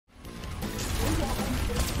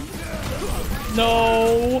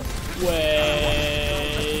No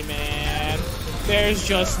way, man. There's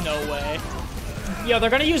just no way. Yo, they're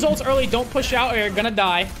gonna use ults early. Don't push out or you're gonna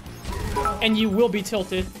die. And you will be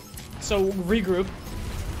tilted. So regroup.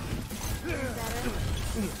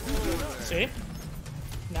 See?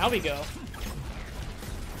 Now we go.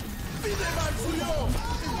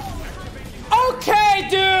 Okay,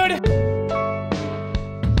 dude!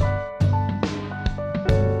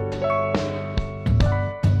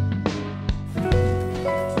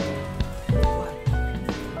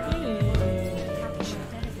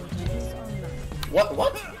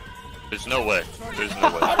 What? There's no way. There's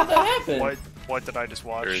no way. How did that happen? What did I just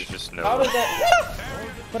watch? There's just no How way. did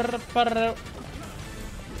that?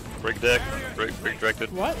 Break deck. Break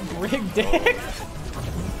directed. What? Rig dick?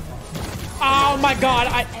 Oh my god,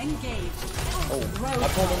 I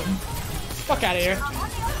pulled him. fuck out of here.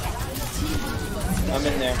 I'm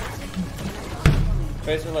in there.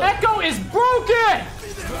 Face her low. Echo is broken!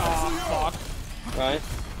 Oh fuck. Right.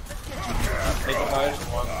 Take the fire.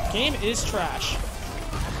 Game is trash.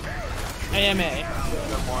 AMA.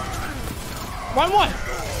 1-1.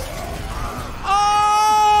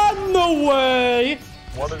 Ah, no way.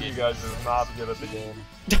 One of you guys is not good at the game.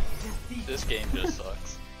 This game just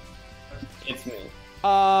sucks. It's me.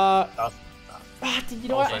 Dude, you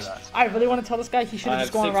know what? I really want to tell this guy he should have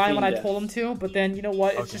just gone Ryan when I told him to, but then you know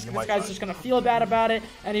what? It's just this guy's just gonna feel bad about it,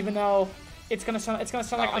 and even though it's gonna sound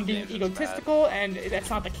like I'm being egotistical, and that's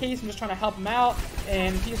not the case. I'm just trying to help him out,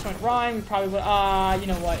 and if he just went Ryan, we probably would. You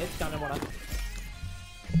know what? It's done. I wanna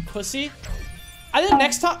pussy. I think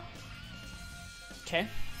next time. Okay.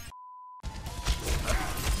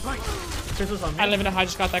 I live in a high.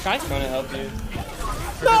 Just got that guy. Trying to help you.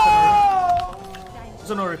 No! There's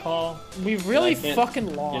no recall. We really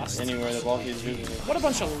fucking lost. Anywhere the ball keeps moving. What a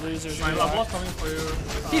bunch of losers we are. Coming for you.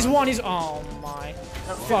 He's one. He's oh my.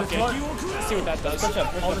 Fuck it. Let's see what that does. Push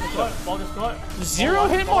up. Ball just cut. 0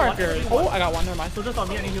 hit markers. Oh, I got one. Never mind. So just on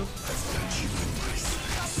me, I need you. I'm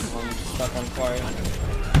stuck on fire.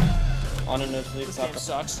 On a no sleep. This game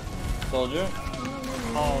sucks. Soldier.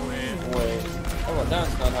 Oh man. Wait. Oh, well,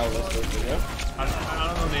 that's not how it was supposed to go. I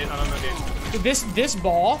don't know, Nate. This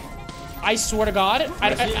ball, I swear to God,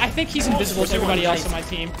 I think he's invisible to everybody else on my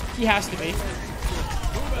team. He has to be.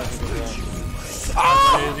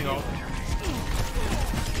 Ah!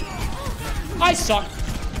 I suck.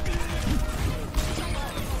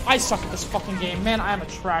 I suck at this fucking game. Man, I am a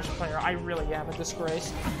trash player. I really am a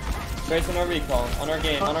disgrace. Trace on our recall. On our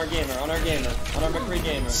game. On our gamer. On our gamer. On our McCree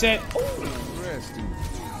gamer. Sit.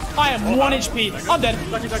 I am 1 HP. I'm dead.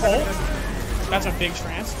 Oh. That's a big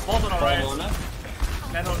trance. Ball's on our right. Right.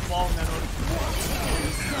 Nano, ball, nano.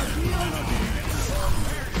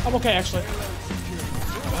 I'm okay, actually.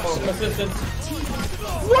 Oh, assistance.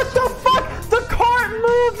 What the fuck? The cart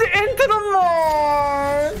moved into the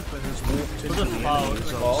lawn!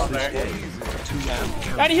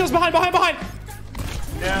 And he heals behind.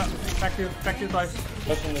 Yeah, back to you guys.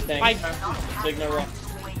 Pushing the tank. Signal rock.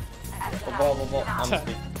 The ball.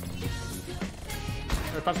 Honestly.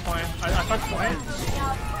 I touch point. I touch point.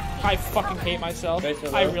 I fucking hate myself.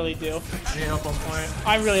 I really do. I need help on point.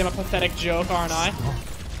 I really am a pathetic joke, aren't I?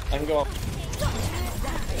 I can go up.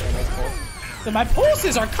 So my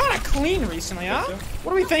pulses are kind of clean recently, huh?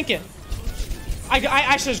 What are we thinking? I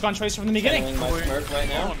actually just gone Tracer from the beginning. My smirk right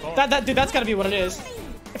now. Dude, that's gotta be what it is.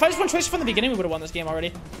 If I just went Tracer from the beginning, we would have won this game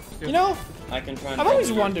already. You know? I can try and I've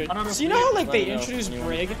always wondered. So you know how like they introduced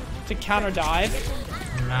Brig to counter dive?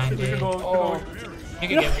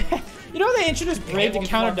 You know they introduced Brig to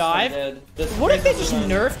counter dive? What if they just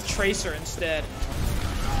nerfed Tracer instead?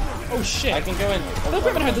 Oh shit. I can go in. I think we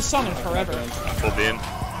haven't heard this song in forever. Full beam.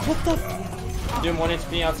 What the f? Doing 1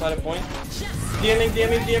 HP outside of point. DMing.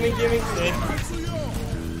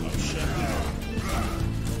 Oh shit.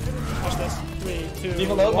 Watch this. 3, 2, Leave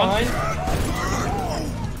a low 1. behind.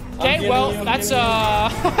 Okay, well, that's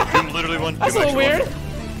Doom literally one. that's a little weird.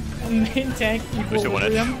 Main tank We should win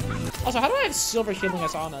it. equilibrium. Also, how do I have silver healing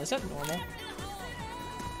us Ana? Is that normal?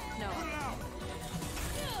 No.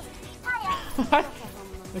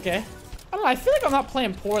 Okay. I don't know, I feel like I'm not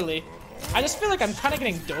playing poorly. I just feel like I'm kind of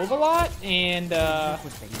getting dove a lot, and I'm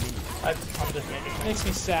just making. it makes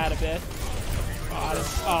me sad a bit.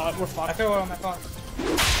 Oh, we're fucked. I feel on my phone. I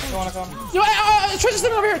want to come. Yo, Tracer's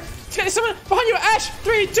sitting over here! Someone behind you! Ash!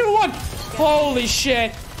 3, 2, 1! Holy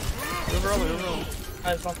shit! 3,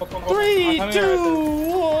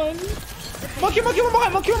 2, 1! Monkey, one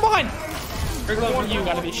behind! You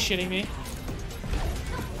gotta be shitting me.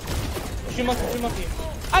 Shoot monkey.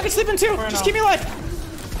 I've been sleeping too! Just keep me alive!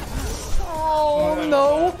 Oh,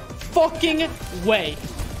 no fucking way.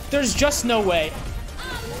 There's just no way.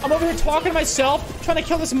 I'm over here talking to myself, trying to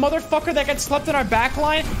kill this motherfucker that got slept in our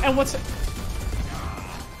backline, and what's...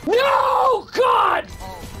 No! God!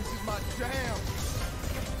 Oh, this is my jam.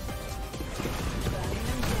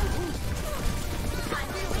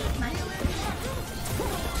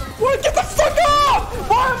 What? Get the fuck off!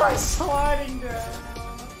 Why am I sliding down?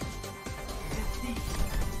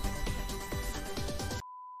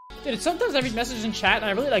 Dude, sometimes I read messages in chat and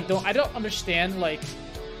I really like I don't understand like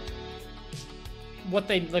what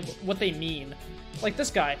they mean. Like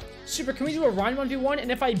this guy. Super, can we do a Rhine 1v1?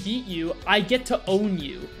 And if I beat you, I get to own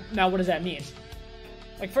you. Now what does that mean?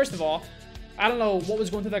 Like first of all, I don't know what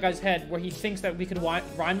was going through that guy's head where he thinks that we could Rhine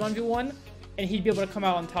 1v1 and he'd be able to come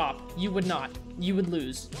out on top. You would not. You would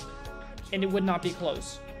lose. And it would not be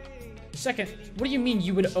close. Second, what do you mean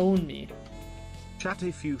you would own me? Chat,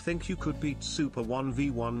 if you think you could beat Super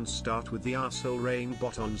 1v1, start with the arsehole Rain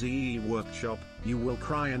bot on ZE Workshop. You will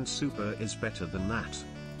cry, and Super is better than that.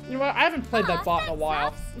 You know what? I haven't played that bot in a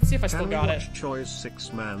while. Let's see if I still got it. Choice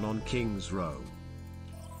 6-man on King's Row.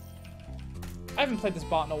 I haven't played this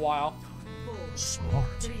bot in a while.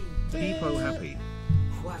 Smart. People happy.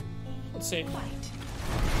 Let's see.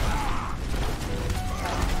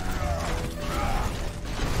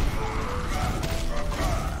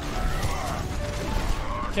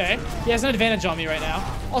 Okay, he has an advantage on me right now.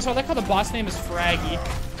 Also, I like how the boss name is Fraggy.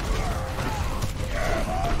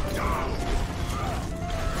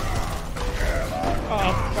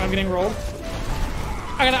 Uh-oh, I'm getting rolled.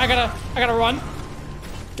 I gotta run.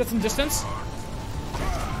 Get some distance.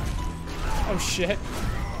 Oh shit.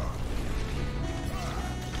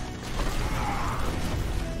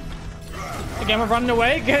 Again, we're running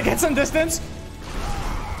away. Get some distance.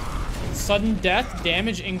 Sudden death,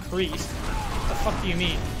 damage increased. What the fuck do you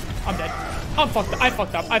mean? I'm dead. I'm fucked up. I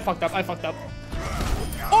fucked up. I fucked up. I fucked up.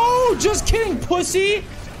 Oh, just kidding, pussy.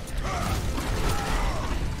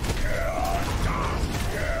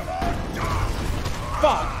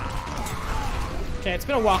 Fuck. Okay, it's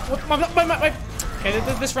been a while. Wait. Okay,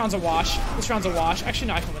 this round's a wash. This round's a wash. Actually,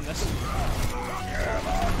 no, I can win this.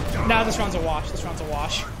 Nah, this round's a wash. This round's a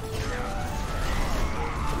wash.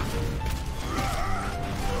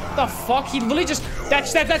 What the fuck? He literally just...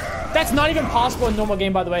 That's not even possible in normal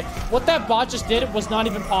game, by the way. What that bot just did was not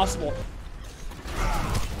even possible.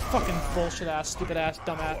 Fucking bullshit ass, stupid ass,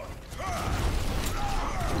 dumb ass.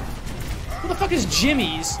 Who the fuck is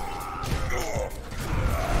Jimmy's?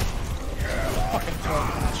 Fucking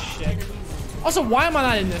broken ass shit. Also, why am I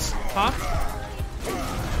not in this? Huh?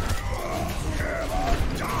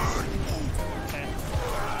 Okay.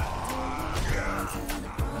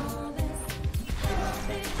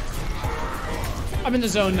 I'm in the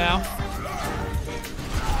zone now.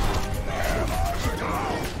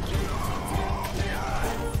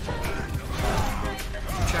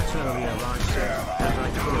 Chat earlier I said, and I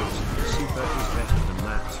quote, Super is better than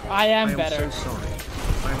that. I am better. I'm so sorry.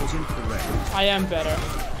 I was incorrect. I am better.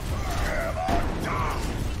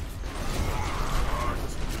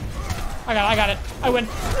 I got it. I win.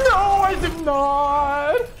 No, I did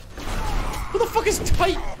not. Who the fuck is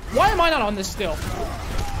tight? Why am I not on this still?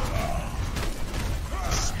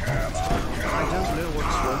 I don't know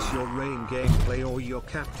what's worse, your Rain gameplay or your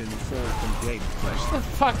Captain Falcon gameplay. Shut the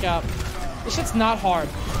fuck up. This shit's not hard.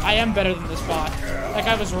 I am better than this bot. Like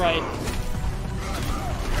I was right.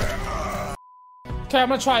 Okay, I'm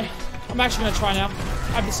gonna try. I'm actually gonna try now.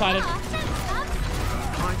 I've decided.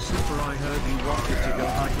 Hi Super, I heard you wanted to go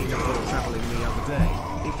hiking or traveling the other day.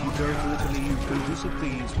 If you go to Italy, you can visit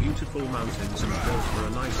these beautiful mountains and go for a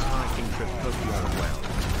nice hiking trip. Hope you're well.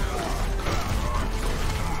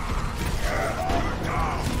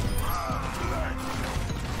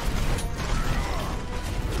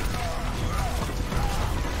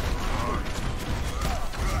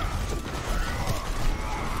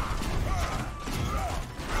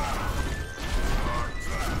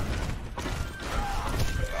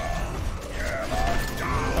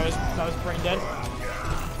 That was brain dead.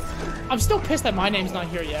 I'm still pissed that my name's not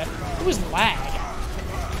here yet. It was lag.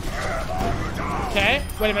 Okay.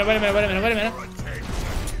 Wait a minute.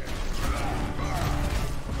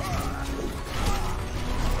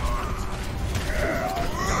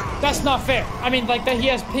 That's not fair. I mean, like, that he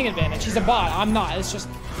has ping advantage. He's a bot. I'm not. It's just...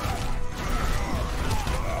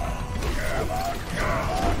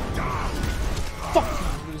 Fuck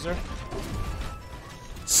you, loser.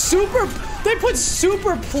 Super... They put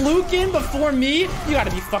Super Pluke in before me? You gotta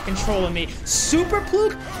be fucking trolling me. Super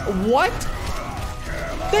Pluke? What?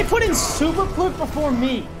 They put in Super Pluke before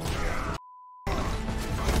me.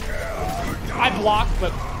 I blocked,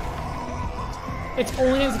 but... It's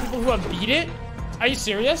only against the people who have beat it? Are you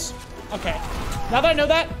serious? Okay. Now that I know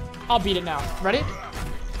that, I'll beat it now. Ready?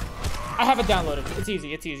 I have it downloaded. It's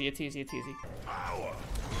easy. It's easy. It's easy. It's easy.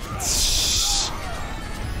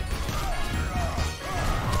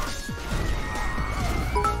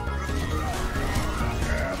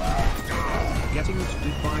 Getting to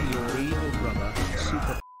by your evil brother,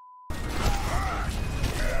 super.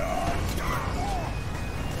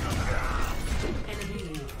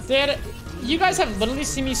 Dude, you guys have literally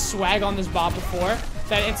seen me swag on this bot before.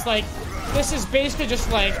 That it's like, this is basically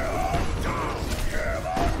just like,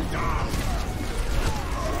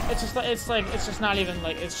 it's just not even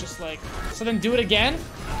like, it's just like, so then do it again.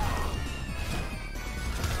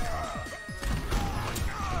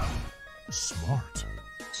 Smart.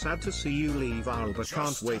 Sad to see you leave, Al, but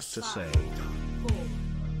can't wait to say. 4,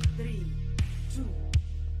 3, 2,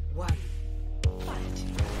 1. Fight.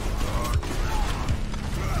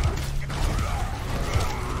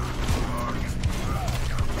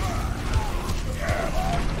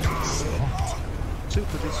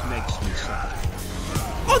 Super, this makes me sad.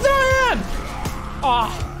 Oh, there I am!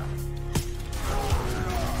 Ah.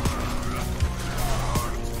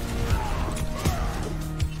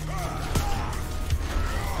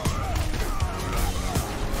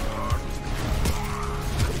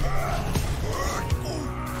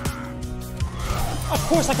 Of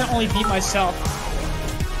course I can only beat myself.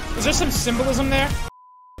 Is there some symbolism there?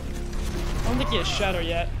 I don't think he has Shatter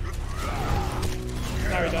yet.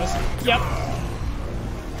 Now he does. Yep.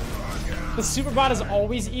 The super bot is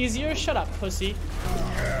always easier? Shut up, pussy.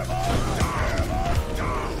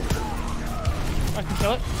 I can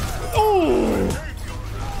kill it. Ooh!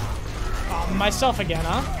 Oh, myself again,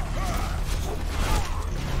 huh?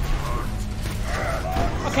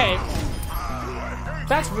 Okay.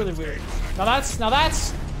 That's really weird. Now that's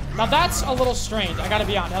a little strange. I gotta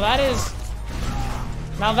be honest.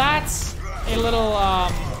 Now that's a little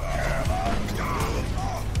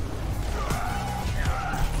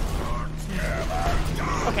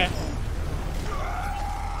okay.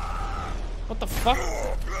 What the fuck?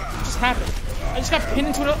 What just happened? I just got pinned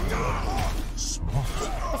into it.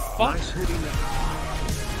 What the fuck?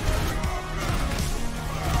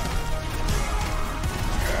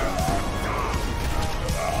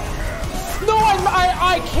 No,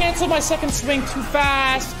 I canceled my second swing too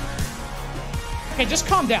fast. Okay, just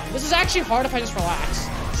calm down. This is actually hard if I just relax.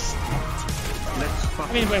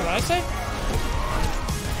 I mean, wait, what did I say?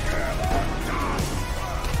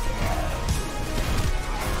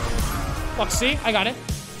 Look, see? I got it.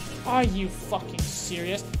 Are you fucking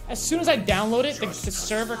serious? As soon as I download it, the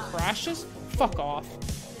server crashes? Fuck off.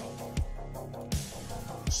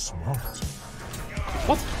 Smart.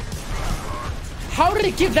 What? How did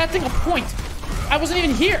it give that thing a point? I wasn't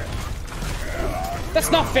even here.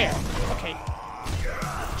 That's not fair. Okay.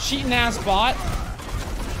 Cheating ass bot.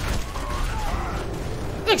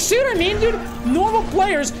 Like, see what I mean, dude? Normal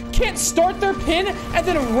players can't start their pin and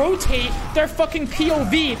then rotate their fucking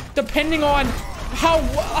POV depending on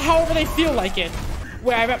however they feel like it.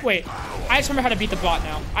 Wait, I just remember how to beat the bot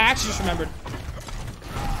now. I actually just remembered.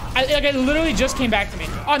 It literally just came back to me.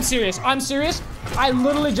 Oh, I'm serious. I'm serious. I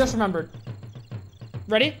literally just remembered.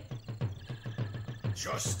 Ready?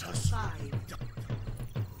 Justice. 5,